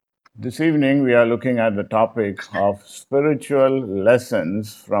This evening, we are looking at the topic of spiritual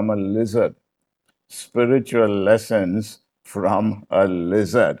lessons from a lizard. Spiritual lessons from a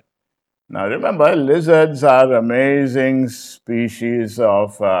lizard. Now, remember, lizards are amazing species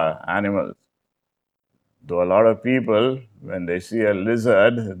of animals. Though a lot of people, when they see a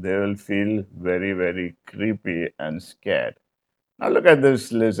lizard, they will feel very, very creepy and scared. Now, look at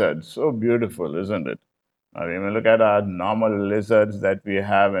this lizard. So beautiful, isn't it? Now, we may look at our normal lizards that we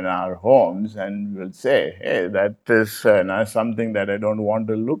have in our homes and we'll say, hey, that is something that I don't want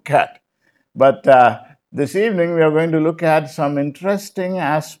to look at. But this evening, we are going to look at some interesting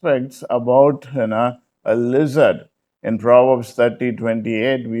aspects about a lizard. In Proverbs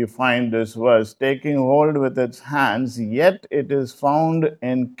 30:28, we find this verse taking hold with its hands, yet it is found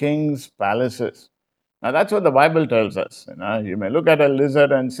in kings' palaces. Now, that's what the Bible tells us. You may look at a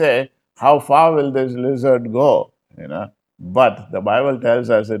lizard and say, how far will this lizard go? But the Bible tells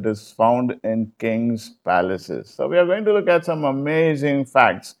us it is found in kings' palaces. So, we are going to look at some amazing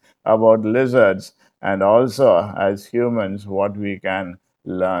facts about lizards and also as humans what we can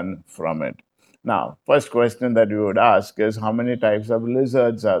learn from it. Now, first question that we would ask is how many types of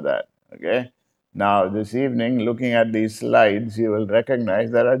lizards are there? Okay. Now, this evening, looking at these slides, you will recognize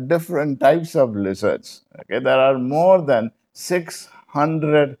there are different types of lizards. Okay, there are more than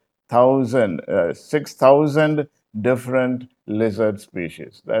 6,000 different lizard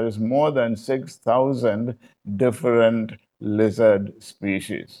species. There is more than 6,000 different lizard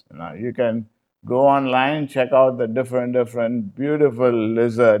species. Now, you can go online, check out the different beautiful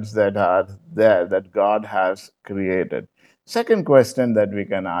lizards that are there that God has created. Second question that we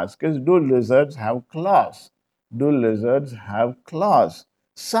can ask is, do lizards have claws? Do lizards have claws?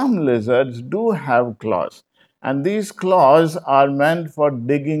 Some lizards do have claws, and these claws are meant for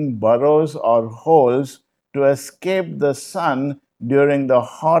digging burrows or holes to escape the sun during the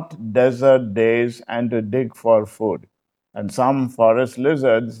hot desert days and to dig for food. And some forest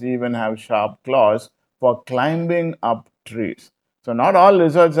lizards even have sharp claws for climbing up trees. So, not all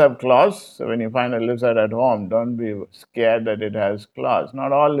lizards have claws. So, when you find a lizard at home, don't be scared that it has claws.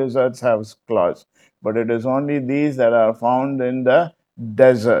 Not all lizards have claws, but it is only these that are found in the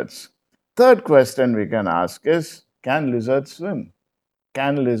deserts. Third question we can ask is, can lizards swim?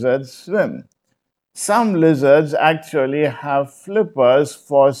 Can lizards swim? Some lizards actually have flippers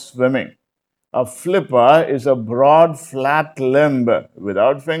for swimming. A flipper is a broad, flat limb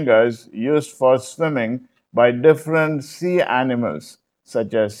without fingers used for swimming by different sea animals,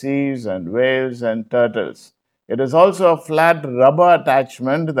 such as seals and whales and turtles. It is also a flat rubber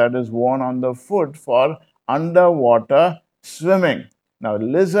attachment that is worn on the foot for underwater swimming. Now,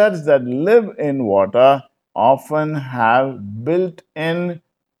 lizards that live in water often have built in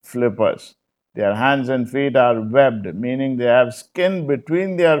flippers. Their hands and feet are webbed, meaning they have skin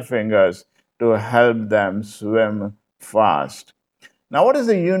between their fingers to help them swim fast. Now, what is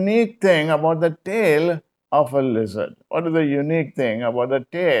the unique thing about the tail of a lizard? What is the unique thing about the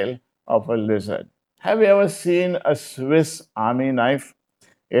tail of a lizard? Have you ever seen a Swiss Army knife?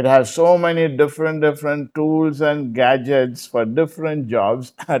 It has so many different tools and gadgets for different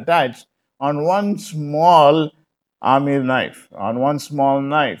jobs attached on one small army knife, on one small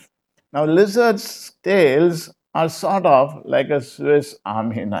knife. Now, lizards' tails are sort of like a Swiss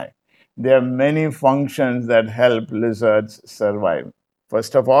Army knife. There are many functions that help lizards survive.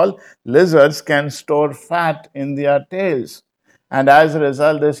 First of all, lizards can store fat in their tails. And as a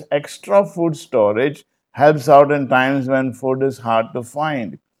result, this extra food storage helps out in times when food is hard to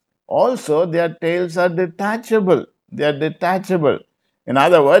find. Also, their tails are detachable. They are detachable. In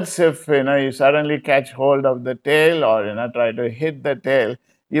other words, if you suddenly catch hold of the tail or try to hit the tail,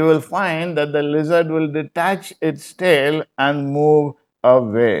 you will find that the lizard will detach its tail and move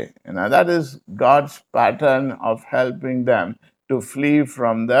away. That is God's pattern of helping them to flee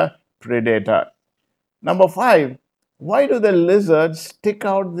from the predator. Number five, why do the lizards stick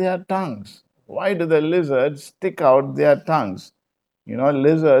out their tongues? Why do the lizards stick out their tongues?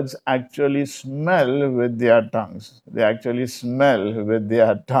 Lizards actually smell with their tongues. They actually smell with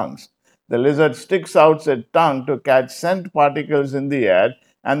their tongues. The lizard sticks out its tongue to catch scent particles in the air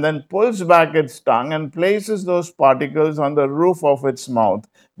and then pulls back its tongue and places those particles on the roof of its mouth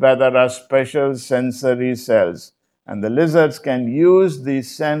where there are special sensory cells. And the lizards can use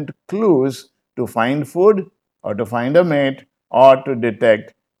these scent clues to find food or to find a mate or to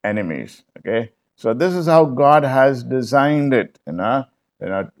detect enemies. Okay. So this is how God has designed it.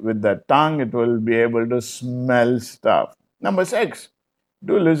 With the tongue, it will be able to smell stuff. Number six,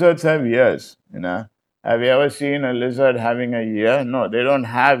 do lizards have ears? Have you ever seen a lizard having a ear? No, they don't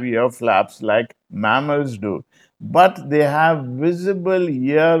have ear flaps like mammals do, but they have visible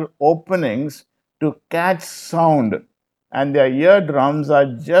ear openings to catch sound, and their eardrums are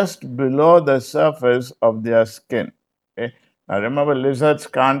just below the surface of their skin. Okay? Now remember, lizards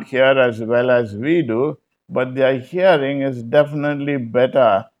can't hear as well as we do, but their hearing is definitely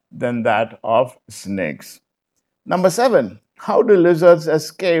better than that of snakes. Number seven, how do lizards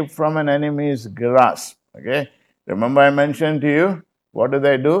escape from an enemy's grasp? Okay, remember I mentioned to you, what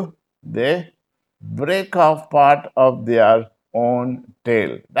do? They break off part of their own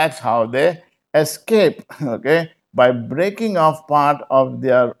tail. That's how they escape, okay, by breaking off part of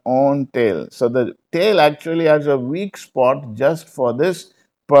their own tail. So the tail actually has a weak spot just for this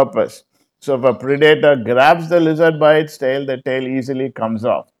purpose. So if a predator grabs the lizard by its tail, the tail easily comes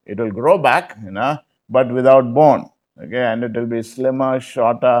off. It will grow back, but without bone, okay, and it will be slimmer,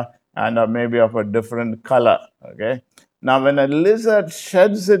 shorter, and maybe of a different color, okay. Now, when a lizard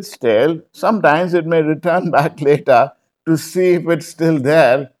sheds its tail, sometimes it may return back later to see if it's still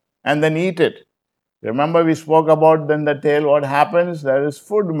there and then eat it. Remember, we spoke about then the tail, what happens? There is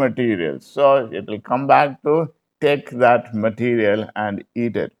food material. So it will come back to take that material and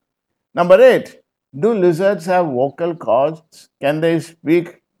eat it. Number eight, do lizards have vocal cords? Can they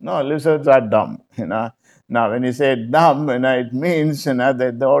speak? No, lizards are dumb. Now, when you say dumb, it means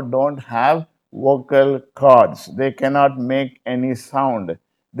they don't have vocal cords. They cannot make any sound.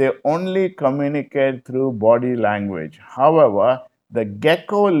 They only communicate through body language. However, the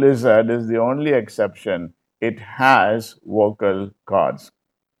gecko lizard is the only exception. It has vocal cords.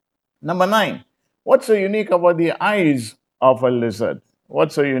 Number nine, what's so unique about the eyes of a lizard?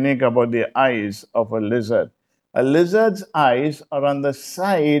 What's so unique about the eyes of a lizard? A lizard's eyes are on the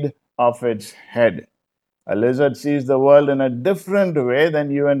side of its head. A lizard sees the world in a different way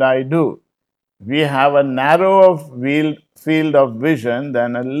than you and I do. We have a narrower field of vision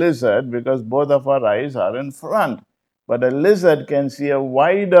than a lizard because both of our eyes are in front. But a lizard can see a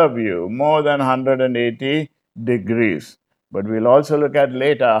wider view, more than 180 degrees. But we'll also look at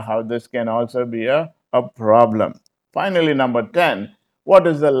later how this can also be a problem. Finally, number 10, what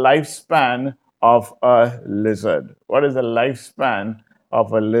is the lifespan of a lizard? What is the lifespan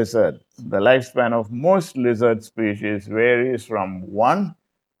of a lizard? The lifespan of most lizard species varies from 1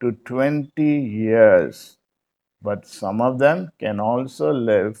 to 20 years. But some of them can also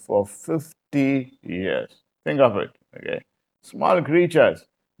live for 50 years. Think of it, okay? Small creatures,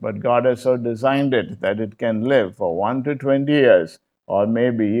 but God has so designed it that it can live for 1 to 20 years or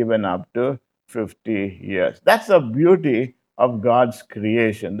maybe even up to 50 years. That's the beauty of God's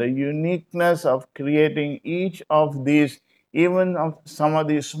creation, the uniqueness of creating each of these, even of some of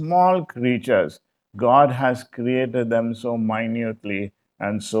these small creatures. God has created them so minutely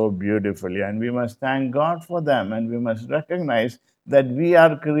and so beautifully. And we must thank God for them, and we must recognize that we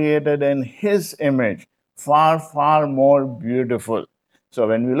are created in His image, far, far more beautiful. So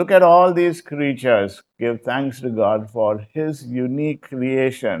when we look at all these creatures, give thanks to God for His unique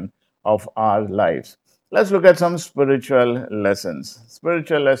creation of our lives. Let's look at some spiritual lessons.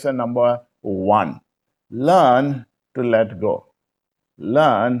 Spiritual lesson number one, learn to let go.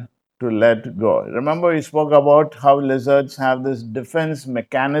 Learn to let go. Remember, we spoke about how lizards have this defense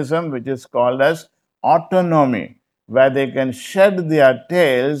mechanism, which is called as autonomy, where they can shed their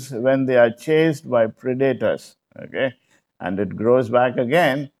tails when they are chased by predators. Okay, and it grows back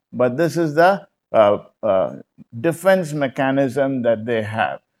again. But this is the defense mechanism that they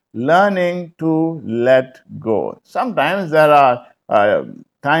have. Learning to let go. Sometimes there are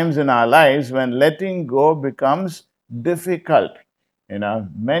times in our lives when letting go becomes difficult.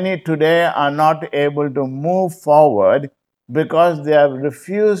 Many today are not able to move forward because they have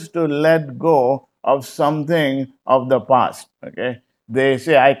refused to let go of something of the past. Okay, they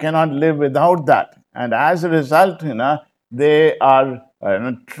say, I cannot live without that, and as a result, they are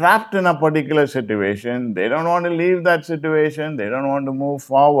trapped in a particular situation. They don't want to leave that situation. They don't want to move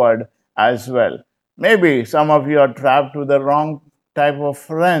forward as well. Maybe some of you are trapped with the wrong type of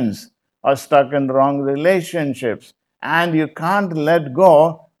friends or stuck in wrong relationships, and you can't let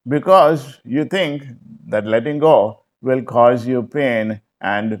go because you think that letting go will cause you pain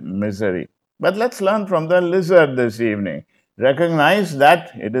and misery. But let's learn from the lizard this evening. Recognize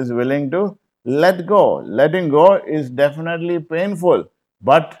that it is willing to let go. Letting go is definitely painful,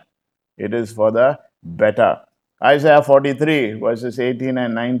 but it is for the better. Isaiah 43, verses 18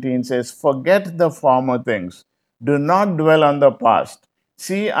 and 19 says, forget the former things. Do not dwell on the past.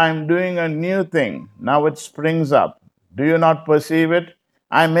 See, I am doing a new thing. Now it springs up. Do you not perceive it?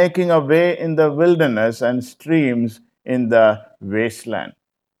 I am making a way in the wilderness and streams in the wasteland.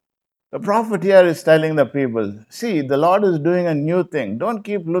 The prophet here is telling the people, see, the Lord is doing a new thing. Don't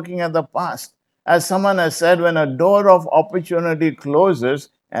keep looking at the past. As someone has said, when a door of opportunity closes,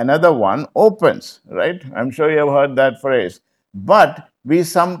 another one opens, right? I'm sure you have heard that phrase. But we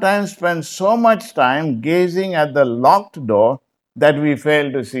sometimes spend so much time gazing at the locked door that we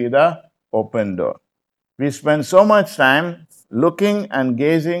fail to see the open door. We spend so much time looking and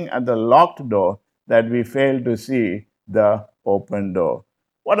gazing at the locked door that we fail to see the open door.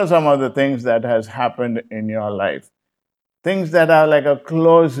 What are some of the things that has happened in your life? Things that are like a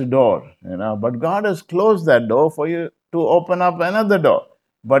closed door, but God has closed that door for you to open up another door.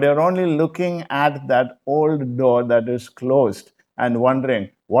 But you're only looking at that old door that is closed and wondering,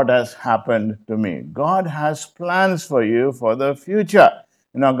 what has happened to me? God has plans for you for the future.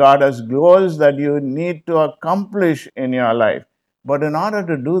 God has goals that you need to accomplish in your life. But in order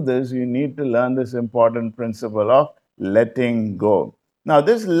to do this, you need to learn this important principle of letting go. Now,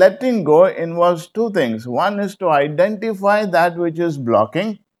 this letting go involves two things. One is to identify that which is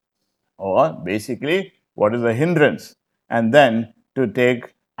blocking, or basically what is a hindrance, and then to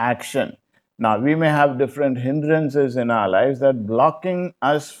take action. Now, we may have different hindrances in our lives that blocking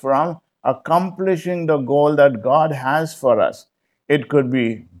us from accomplishing the goal that God has for us. It could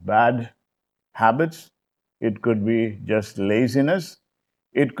be bad habits, it could be just laziness,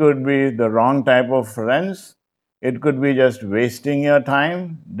 it could be the wrong type of friends, it could be just wasting your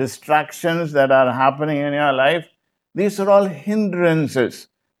time, distractions that are happening in your life. These are all hindrances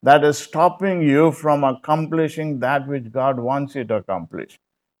that is stopping you from accomplishing that which God wants you to accomplish.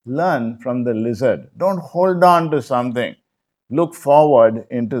 Learn from the lizard. Don't hold on to something. Look forward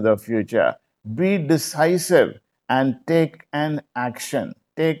into the future. Be decisive and take an action.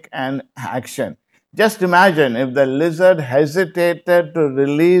 Take an action. Just imagine if the lizard hesitated to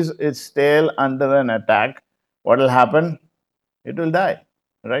release its tail under an attack, what will happen? It will die,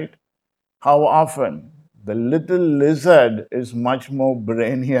 right? How often the little lizard is much more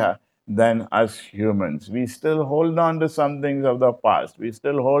brainier than us humans. We still hold on to some things of the past. We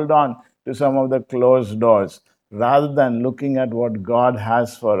still hold on to some of the closed doors rather than looking at what God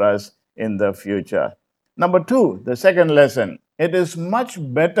has for us in the future. Number two, the second lesson, it is much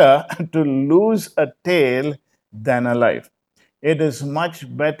better to lose a tail than a life. It is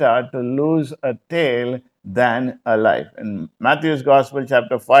much better to lose a tail than a life. In Matthew's Gospel,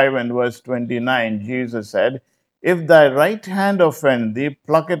 chapter 5 and verse 29, Jesus said, If thy right hand offend thee,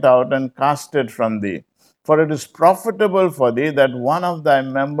 pluck it out and cast it from thee. For it is profitable for thee that one of thy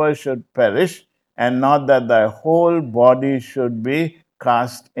members should perish, and not that thy whole body should be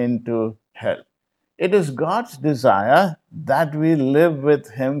cast into hell. It is God's desire that we live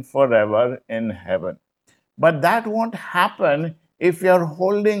with Him forever in heaven. But that won't happen if you're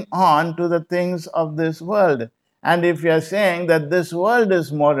holding on to the things of this world. And if you're saying that this world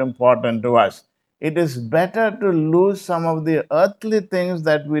is more important to us, it is better to lose some of the earthly things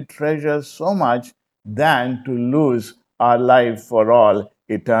that we treasure so much than to lose our life for all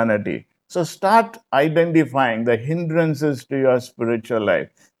eternity. So start identifying the hindrances to your spiritual life,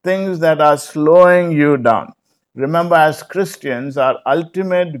 things that are slowing you down. Remember, as Christians, our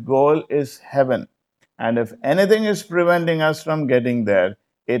ultimate goal is heaven. And if anything is preventing us from getting there,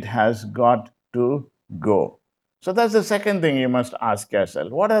 it has got to go. So that's the second thing you must ask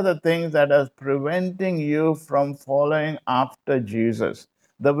yourself. What are the things that are preventing you from following after Jesus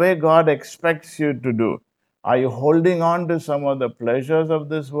the way God expects you to do? Are you holding on to some of the pleasures of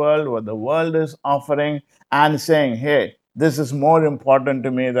this world, what the world is offering, and saying, hey, this is more important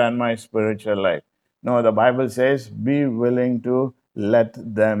to me than my spiritual life? No, the Bible says, be willing to let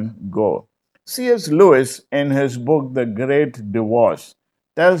them go. C.S. Lewis, in his book The Great Divorce,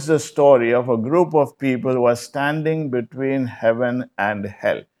 tells the story of a group of people who are standing between heaven and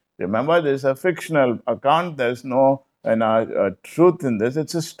hell. Remember, this is a fictional account. There's no truth in this.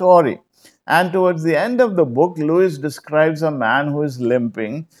 It's a story. And towards the end of the book, Lewis describes a man who is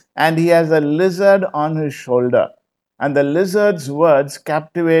limping and he has a lizard on his shoulder. And the lizard's words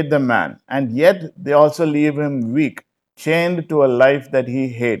captivate the man, and yet they also leave him weak, chained to a life that he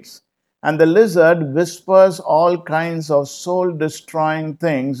hates. And the lizard whispers all kinds of soul destroying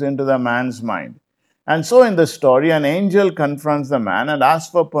things into the man's mind. And so, in the story, an angel confronts the man and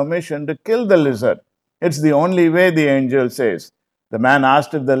asks for permission to kill the lizard. It's the only way, the angel says. The man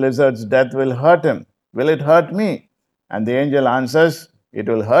asked if the lizard's death will hurt him. Will it hurt me? And the angel answers, it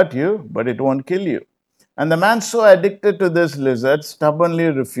will hurt you, but it won't kill you. And the man, so addicted to this lizard, stubbornly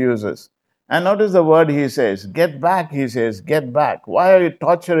refuses. And notice the word he says, get back, he says, get back. Why are you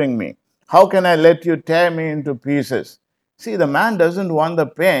torturing me? How can I let you tear me into pieces? See, the man doesn't want the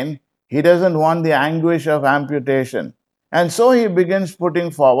pain, he doesn't want the anguish of amputation. And so he begins putting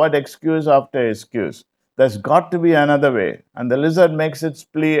forward excuse after excuse. There's got to be another way. And the lizard makes its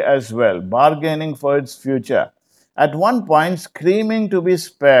plea as well, bargaining for its future. At one point, screaming to be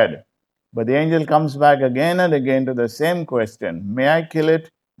spared. But the angel comes back again and again to the same question: May I kill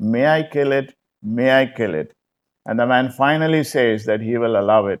it? May I kill it? May I kill it? And the man finally says that he will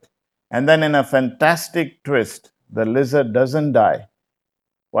allow it. And then, in a fantastic twist, the lizard doesn't die.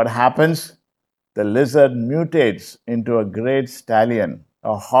 What happens? The lizard mutates into a great stallion,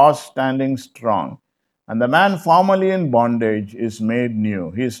 a horse standing strong. And the man formerly in bondage is made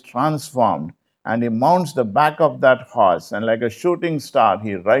new. He is transformed and he mounts the back of that horse. And like a shooting star,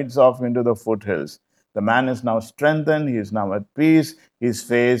 he rides off into the foothills. The man is now strengthened. He is now at peace. His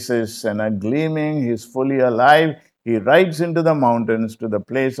face is gleaming. He is fully alive. He rides into the mountains to the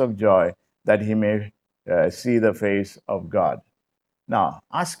place of joy that he may see the face of God. Now,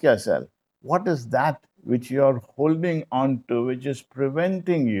 ask yourself, what is that which you're holding on to, which is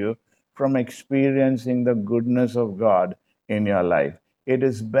preventing you from experiencing the goodness of God in your life? It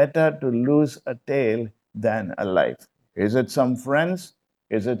is better to lose a tail than a life. Is it some friends?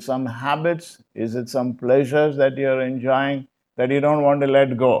 Is it some habits? Is it some pleasures that you're enjoying that you don't want to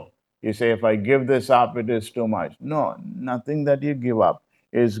let go? You say, if I give this up, it is too much. No, nothing that you give up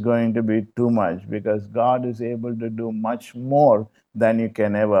is going to be too much, because God is able to do much more than you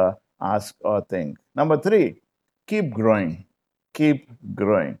can ever ask or think. Number three, keep growing. Keep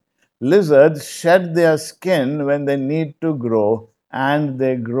growing. Lizards shed their skin when they need to grow, and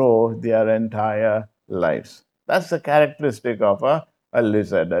they grow their entire lives. That's the characteristic of a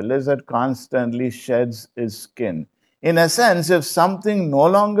lizard. A lizard constantly sheds its skin. In a sense, if something no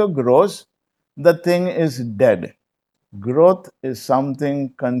longer grows, the thing is dead. Growth is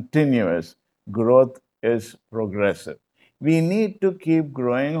something continuous, growth is progressive. We need to keep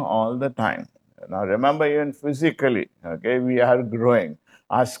growing all the time. Now, remember, even physically, okay, we are growing.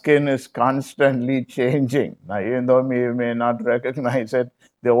 Our skin is constantly changing. Now, even though we may not recognize it,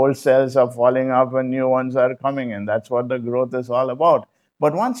 the old cells are falling off and new ones are coming in. That's what the growth is all about.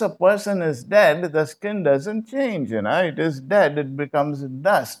 But once a person is dead, the skin doesn't change, it is dead, it becomes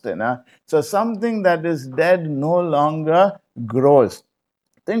dust. So something that is dead no longer grows.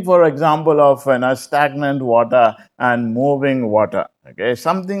 Think, for example, of stagnant water and moving water. Okay,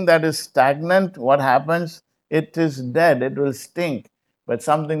 something that is stagnant, what happens? It is dead, it will stink. But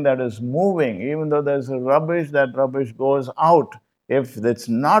something that is moving, even though there's rubbish, that rubbish goes out. If it's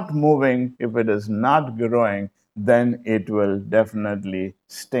not moving, if it is not growing, then it will definitely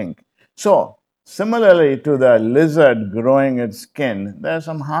stink. So, similarly to the lizard growing its skin, there are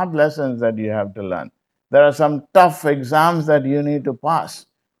some hard lessons that you have to learn. There are some tough exams that you need to pass.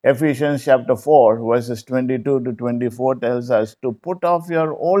 Ephesians chapter 4, verses 22 to 24 tells us to put off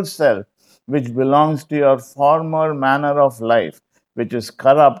your old self, which belongs to your former manner of life, which is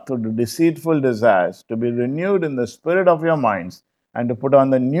corrupt through the deceitful desires, to be renewed in the spirit of your minds, and to put on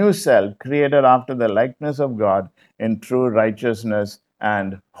the new self, created after the likeness of God in true righteousness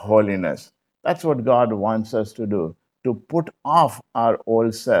and holiness. That's what God wants us to do, to put off our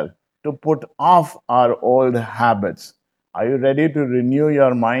old self, to put off our old habits. Are you ready to renew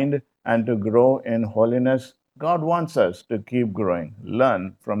your mind and to grow in holiness? God wants us to keep growing.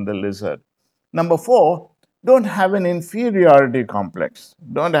 Learn from the lizard. Number four, don't have an inferiority complex.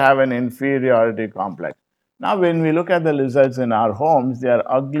 Don't have an inferiority complex. Now, when we look at the lizards in our homes, they are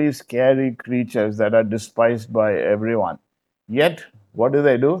ugly, scary creatures that are despised by everyone. Yet, what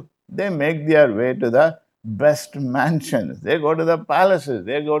do? They make their way to the best mansions. They go to the palaces.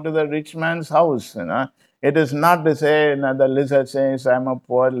 They go to the rich man's house. It is not to say, the lizard says, I'm a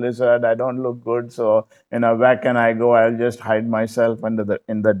poor lizard, I don't look good, so, where can I go? I'll just hide myself in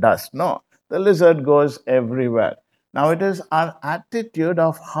the dust. No, the lizard goes everywhere. Now, it is our attitude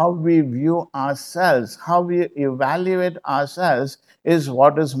of how we view ourselves, how we evaluate ourselves, is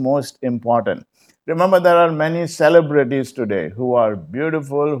what is most important. Remember, there are many celebrities today who are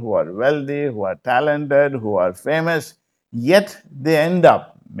beautiful, who are wealthy, who are talented, who are famous, yet they end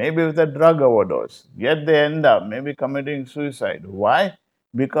up maybe with a drug overdose, yet they end up maybe committing suicide. Why?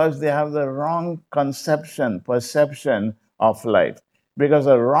 Because they have the wrong perception of life. Because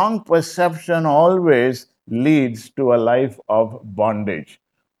a wrong perception always leads to a life of bondage.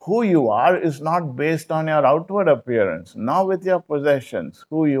 Who you are is not based on your outward appearance, nor with your possessions.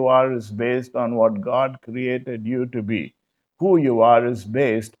 Who you are is based on what God created you to be. Who you are is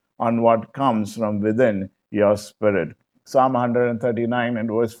based on what comes from within your spirit. Psalm 139 and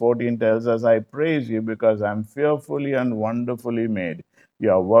verse 14 tells us, I praise you because I'm fearfully and wonderfully made.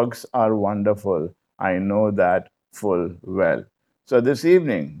 Your works are wonderful. I know that full well. So this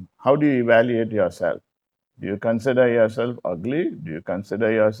evening, how do you evaluate yourself? Do you consider yourself ugly? Do you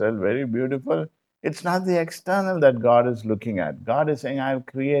consider yourself very beautiful? It's not the external that God is looking at. God is saying, I've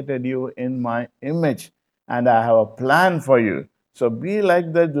created you in my image and I have a plan for you. So be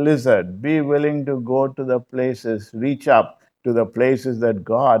like the lizard. Be willing to go to the places, reach up to the places that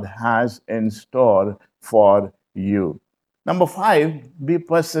God has in store for you. Number five, be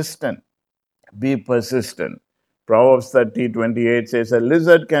persistent. Be persistent. Proverbs 30:28 says, a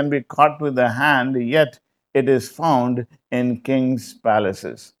lizard can be caught with the hand, yet it is found in kings'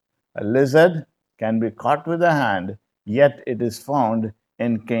 palaces. A lizard can be caught with the hand, yet it is found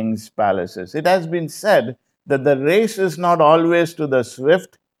in kings' palaces. It has been said that the race is not always to the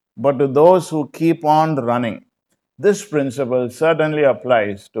swift, but to those who keep on running. This principle certainly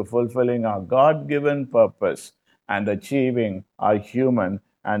applies to fulfilling our God given purpose and achieving our human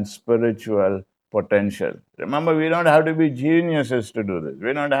and spiritual potential. Remember, we don't have to be geniuses to do this.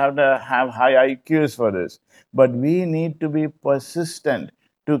 We don't have to have high IQs for this. But we need to be persistent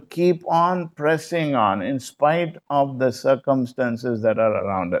to keep on pressing on in spite of the circumstances that are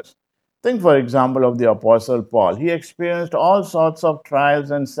around us. Think, for example, of the Apostle Paul. He experienced all sorts of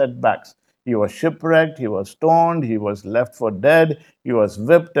trials and setbacks. He was shipwrecked, he was stoned, he was left for dead, he was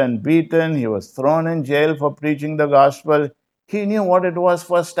whipped and beaten, he was thrown in jail for preaching the gospel. He knew what it was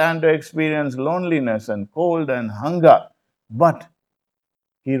firsthand to experience loneliness and cold and hunger. But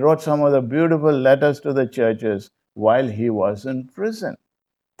he wrote some of the beautiful letters to the churches while he was in prison.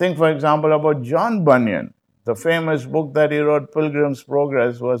 Think, for example, about John Bunyan. The famous book that he wrote, Pilgrim's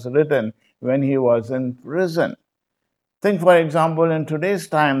Progress, was written when he was in prison. Think, for example, in today's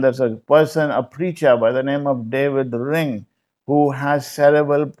time, there's a person, a preacher by the name of David Ring, who has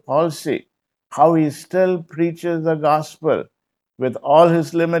cerebral palsy. How he still preaches the gospel with all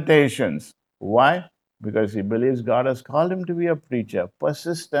his limitations. Why? Because he believes God has called him to be a preacher,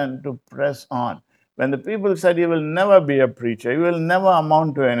 persistent to press on. When the people said he will never be a preacher, he will never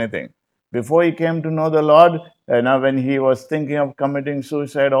amount to anything. Before he came to know the Lord, when he was thinking of committing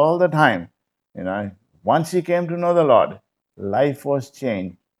suicide all the time, you know, once he came to know the Lord, life was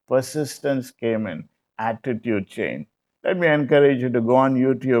changed. Persistence came in, attitude changed. Let me encourage you to go on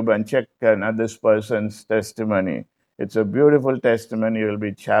YouTube and check this person's testimony. It's a beautiful testimony. You'll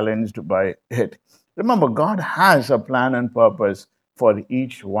be challenged by it. Remember, God has a plan and purpose for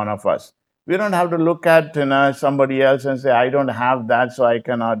each one of us. We don't have to look at somebody else and say, I don't have that, so I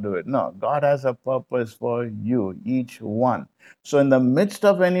cannot do it. No, God has a purpose for you, each one. So, in the midst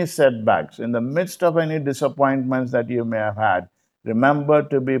of any setbacks, in the midst of any disappointments that you may have had, remember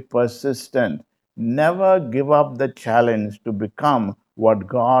to be persistent. Never give up the challenge to become what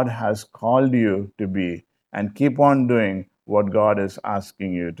God has called you to be and keep on doing what God is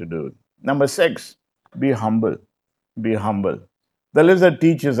asking you to do. Number six, be humble. Be humble. The lizard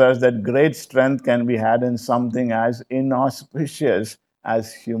teaches us that great strength can be had in something as inauspicious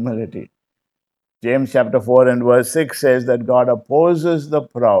as humility. James chapter 4 and verse 6 says that God opposes the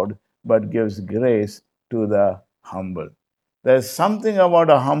proud but gives grace to the humble. There's something about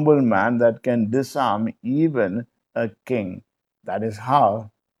a humble man that can disarm even a king. That is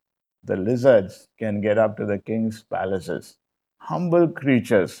how the lizards can get up to the king's palaces. Humble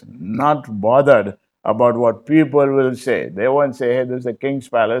creatures, not bothered about what people will say. They won't say, hey, there's a king's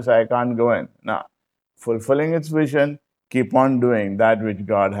palace, I can't go in. No. Fulfilling its vision, keep on doing that which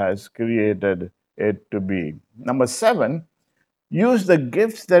God has created it to be. Number seven, use the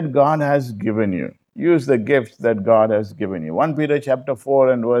gifts that God has given you. Use the gifts that God has given you. 1 Peter chapter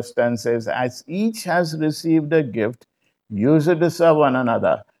 4 and verse 10 says, as each has received a gift, use it to serve one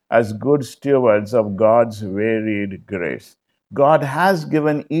another as good stewards of God's varied grace. God has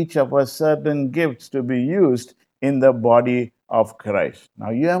given each of us certain gifts to be used in the body of Christ. Now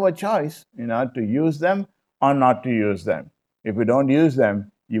you have a choice, to use them or not to use them. If you don't use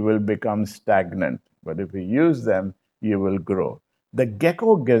them, you will become stagnant. But if you use them, you will grow. The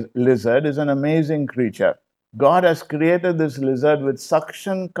gecko lizard is an amazing creature. God has created this lizard with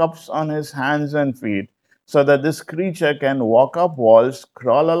suction cups on his hands and feet so that this creature can walk up walls,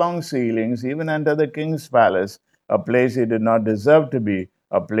 crawl along ceilings, even enter the king's palace, a place he did not deserve to be,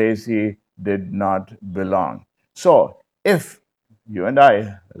 a place he did not belong. So, if you and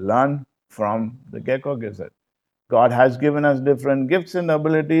I learn from the gecko lizard, God has given us different gifts and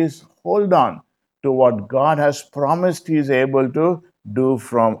abilities. Hold on to what God has promised He is able to do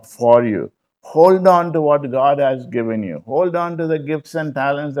for you. Hold on to what God has given you. Hold on to the gifts and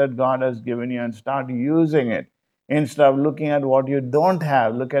talents that God has given you and start using it. Instead of looking at what you don't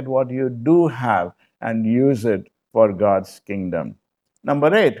have, look at what you do have and use it for God's kingdom.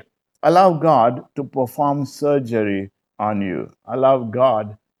 Number eight, allow God to perform surgery on you. Allow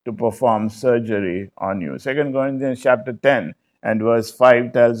God to perform surgery on you. 2 Corinthians chapter 10 And verse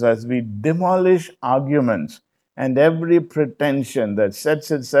 5 tells us we demolish arguments and every pretension that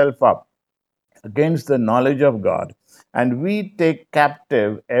sets itself up against the knowledge of God, and we take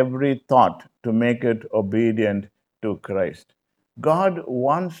captive every thought to make it obedient to Christ. God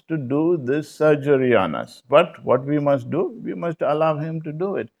wants to do this surgery on us, but what we must do, we must allow Him to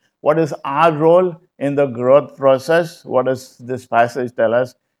do it. What is our role in the growth process? What does this passage tell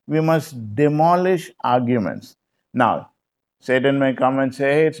us? We must demolish arguments. Now, Satan may come and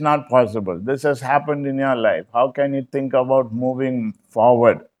say, hey, it's not possible. This has happened in your life. How can you think about moving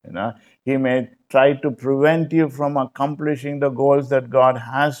forward? He may try to prevent you from accomplishing the goals that God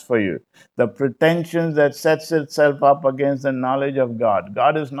has for you. The pretensions that sets itself up against the knowledge of God.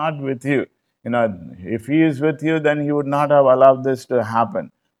 God is not with you. If He is with you, then He would not have allowed this to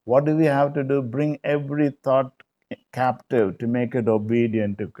happen. What do we have to do? Bring every thought captive to make it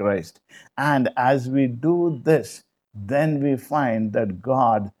obedient to Christ. And as we do this, then we find that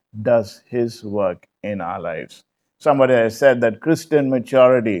God does His work in our lives. Somebody has said that Christian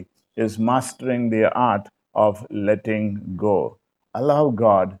maturity is mastering the art of letting go. Allow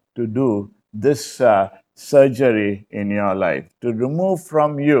God to do this surgery in your life, to remove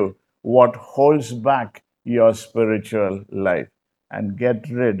from you what holds back your spiritual life and get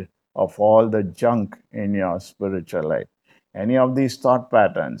rid of all the junk in your spiritual life. Any of these thought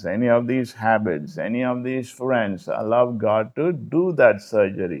patterns, any of these habits, any of these friends, allow God to do that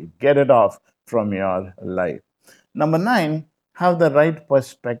surgery. Get it off from your life. Number 9, have the right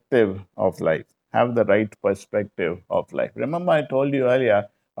perspective of life. Have the right perspective of life. Remember, I told you earlier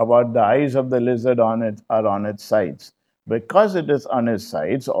about the eyes of the lizard are on its sides. Because it is on its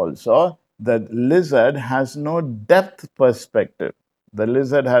sides, also, the lizard has no depth perspective. The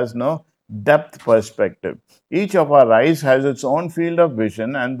lizard has no depth perspective. Each of our eyes has its own field of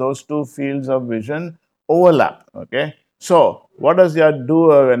vision, and those two fields of vision overlap. Okay, so what does that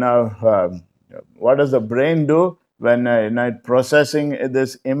do what does the brain do when processing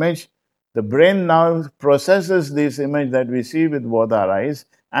this image? The brain now processes this image that we see with both our eyes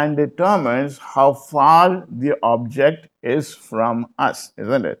and determines how far the object is from us,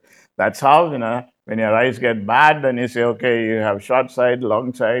 isn't it? That's how, when your eyes get bad, then you say, okay, you have short sight,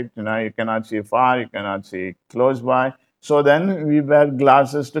 long sight, you cannot see far, you cannot see close by. So then we wear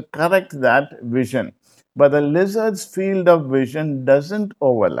glasses to correct that vision. But the lizard's field of vision doesn't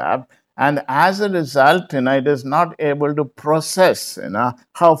overlap, and as a result, it is not able to process,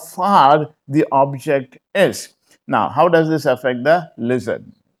 how far the object is. Now, how does this affect the lizard?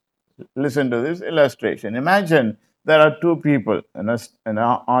 Listen to this illustration. Imagine there are two people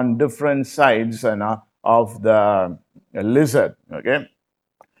on different sides of the lizard. Okay,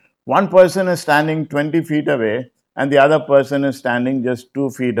 one person is standing 20 feet away and the other person is standing just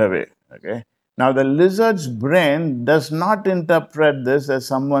 2 feet away. Okay. Now, the lizard's brain does not interpret this as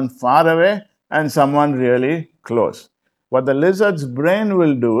someone far away and someone really close. What the lizard's brain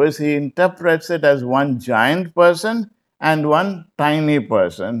will do is he interprets it as one giant person and one tiny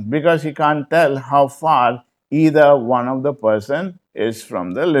person because he can't tell how far either one of the person is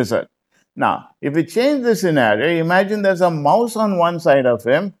from the lizard. Now, if we change the scenario, imagine there's a mouse on one side of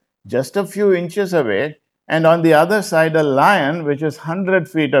him just a few inches away, and on the other side, a lion which is 100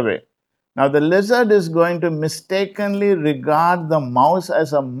 feet away. Now, the lizard is going to mistakenly regard the mouse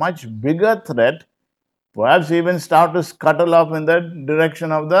as a much bigger threat, perhaps even start to scuttle off in the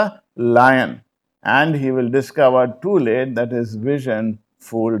direction of the lion. And he will discover too late that his vision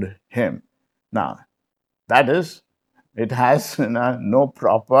fooled him. Now, that is, it has no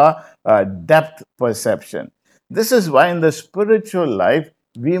proper depth perception. This is why in the spiritual life,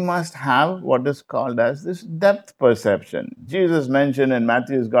 we must have what is called as this depth perception. Jesus mentioned in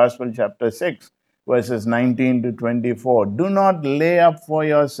Matthew's Gospel, chapter 6, verses 19 to 24, do not lay up for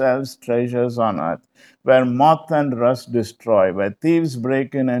yourselves treasures on earth, where moth and rust destroy, where thieves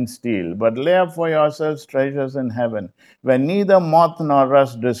break in and steal, but lay up for yourselves treasures in heaven, where neither moth nor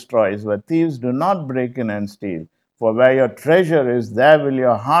rust destroys, where thieves do not break in and steal. For where your treasure is, there will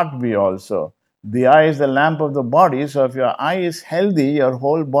your heart be also. The eye is the lamp of the body, so if your eye is healthy, your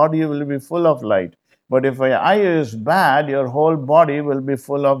whole body will be full of light. But if your eye is bad, your whole body will be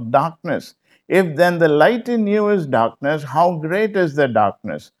full of darkness. If then the light in you is darkness, how great is the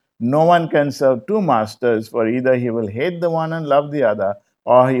darkness? No one can serve two masters, for either he will hate the one and love the other,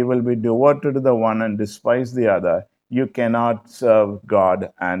 or he will be devoted to the one and despise the other. You cannot serve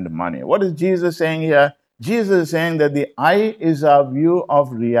God and money. What is Jesus saying here? Jesus is saying that the eye is our view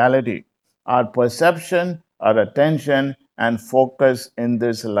of reality, our perception, our attention, and focus in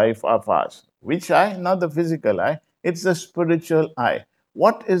this life of ours. Which eye? Not the physical eye, it's the spiritual eye.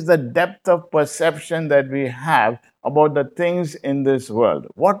 What is the depth of perception that we have about the things in this world?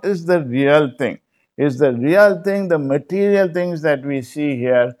 What is the real thing? Is the real thing the material things that we see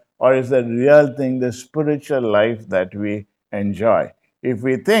here, or is the real thing the spiritual life that we enjoy? If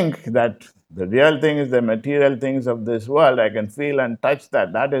we think that the real thing is the material things of this world, I can feel and touch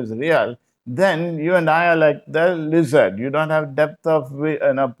that, that is real, then you and I are like the lizard. You don't have depth of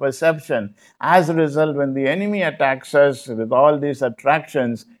perception. As a result, when the enemy attacks us with all these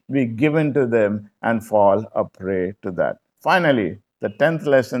attractions, we give in to them and fall a prey to that. Finally, the 10th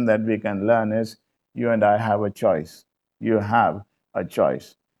lesson that we can learn is you and I have a choice. You have a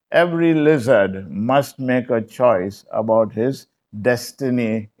choice. Every lizard must make a choice about his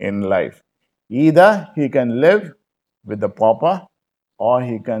destiny in life. Either he can live with the pauper or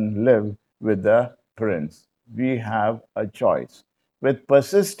he can live with the prince. We have a choice. With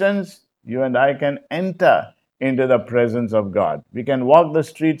persistence, you and I can enter into the presence of God. We can walk the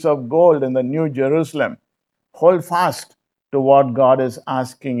streets of gold in the New Jerusalem. Hold fast to what God is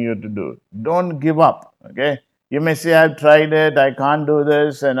asking you to do. Don't give up. Okay. You may say, I've tried it, I can't do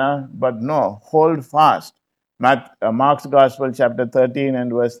this, but no, hold fast. Mark's Gospel, chapter 13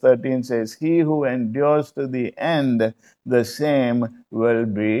 and verse 13 says, He who endures to the end, the same will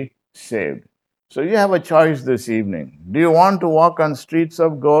be saved. So you have a choice this evening. Do you want to walk on streets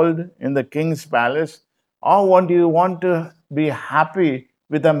of gold in the king's palace? Or do you want to be happy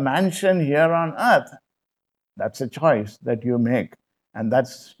with a mansion here on earth? That's a choice that you make, and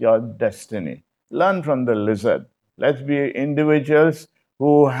that's your destiny. Learn from the lizard. Let's be individuals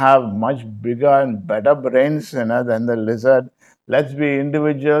who have much bigger and better brains than the lizard. Let's be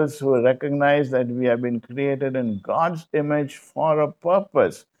individuals who recognize that we have been created in God's image for a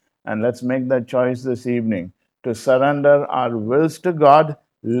purpose. And let's make that choice this evening to surrender our wills to God,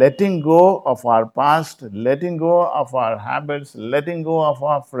 letting go of our past, letting go of our habits, letting go of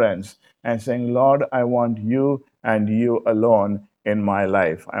our friends, and saying, Lord, I want you and you alone in my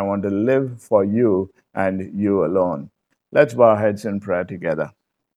life. I want to live for you and you alone. Let's bow our heads in prayer together.